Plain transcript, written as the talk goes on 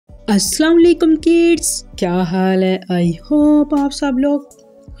अस्सलाम वालेकुम किड्स, क्या हाल है। आई होप आप सब लोग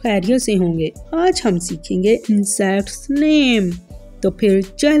खैरियत से होंगे। आज हम सीखेंगे इंसेक्ट्स नेम। तो फिर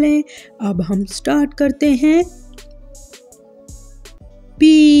चलें, अब हम स्टार्ट करते हैं।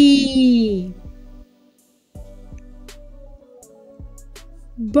 बी,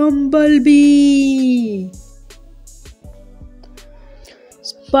 बम्बल B,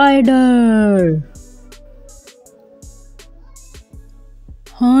 spider,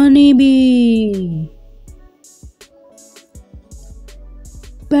 honey bee,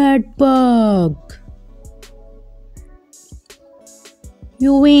 bed bug,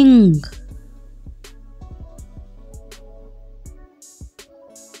 ewing,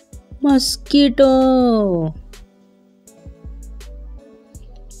 mosquito,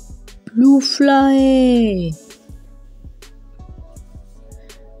 blue fly,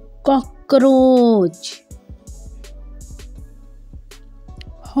 cockroach,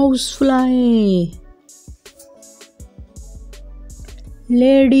 housefly,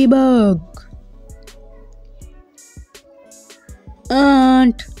 ladybug,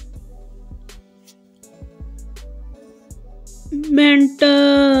 ant,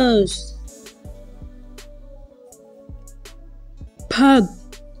 mantis, bug,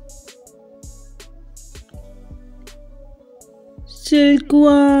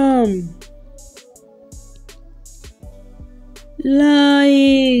 silkworm,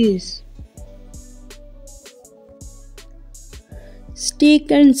 lice,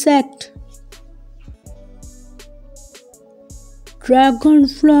 stick insect,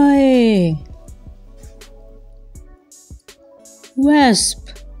 dragonfly, wasp,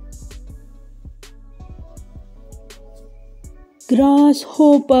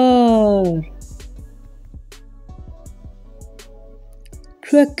 grasshopper,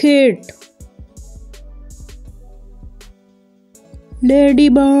 cricket,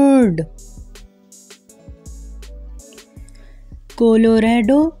 ladybird,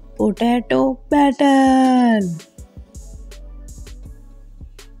 Colorado potato beetle,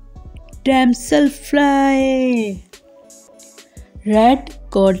 damselfly, red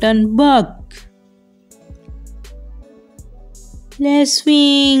cotton bug,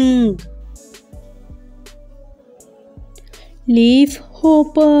 lacewing, leaf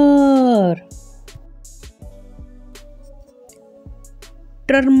hopper,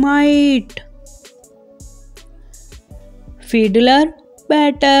 termite, fiddler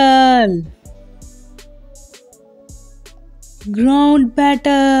beetle, ground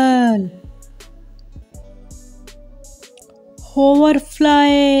beetle,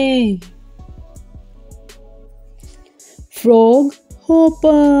 hoverfly, frog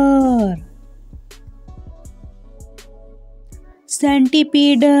hopper,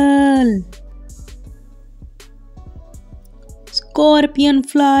 centipedal, scorpion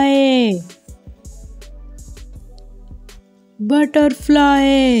fly,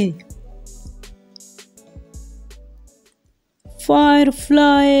 butterfly,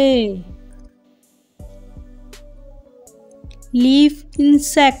 firefly, leaf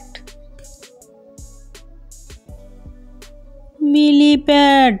insect,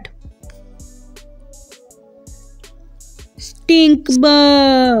 millipede, stink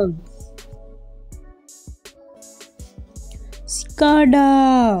bug,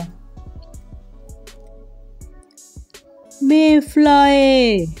 cicada,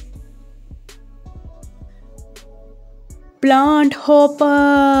 mayfly, plant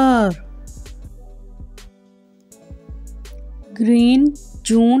hopper, green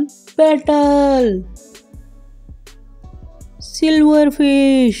June petal,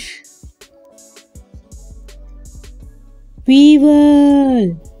 silverfish,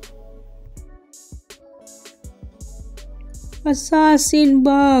 weevil, assassin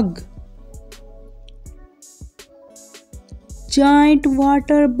bug, giant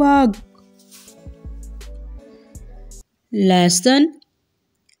water bug. Lesson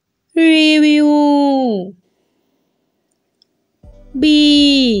review.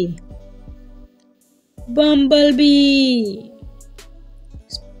 Bee, bumblebee,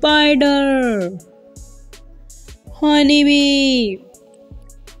 spider, honeybee,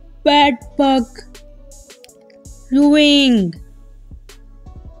 bed bug, ewing,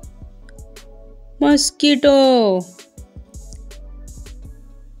 mosquito,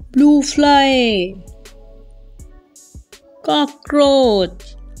 blue fly,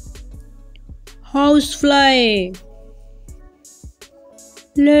 cockroach, housefly,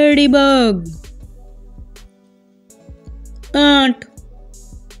 ladybug, ant,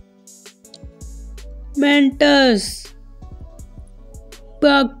 mantis,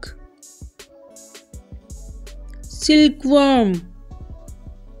 bug, silkworm,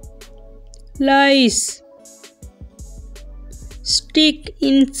 lice, stick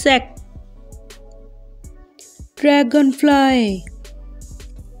insect, dragonfly,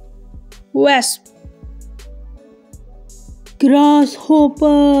 wasp,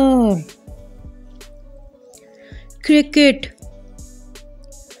 grasshopper, cricket,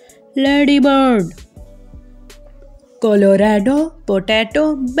 ladybird, Colorado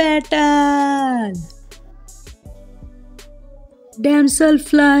potato beetle,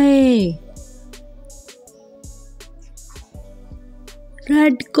 damselfly,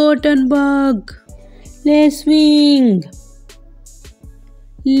 red cotton bug, lacewing,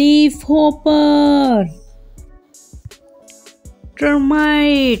 leaf hopper,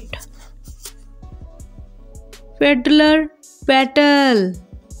 termite, fiddler petal,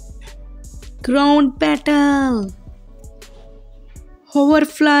 ground petal,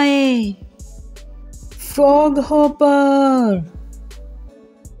 hoverfly, frog hopper,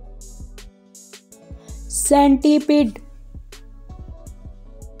 centipede,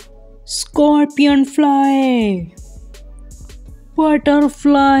 scorpion fly,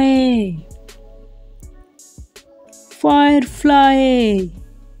 butterfly, firefly,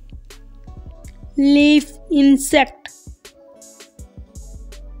 leaf insect,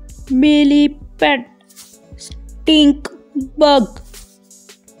 millipede, stink bug,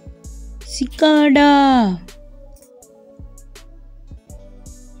 cicada,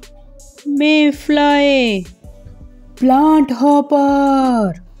 mayfly, plant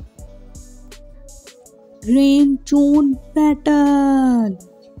hopper, rainstone petal,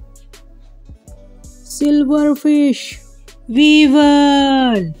 silverfish,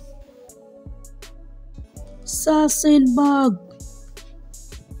 weevil, assassin bug,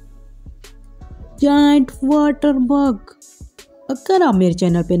 giant water bug। अगर आप मेरे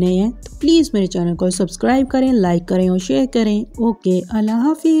channel पे नए हैं तो please मेरे channel को subscribe करें, लाइक करें और शेयर करें। ओके, अल्लाह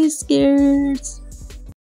हाफिज़ किड्स।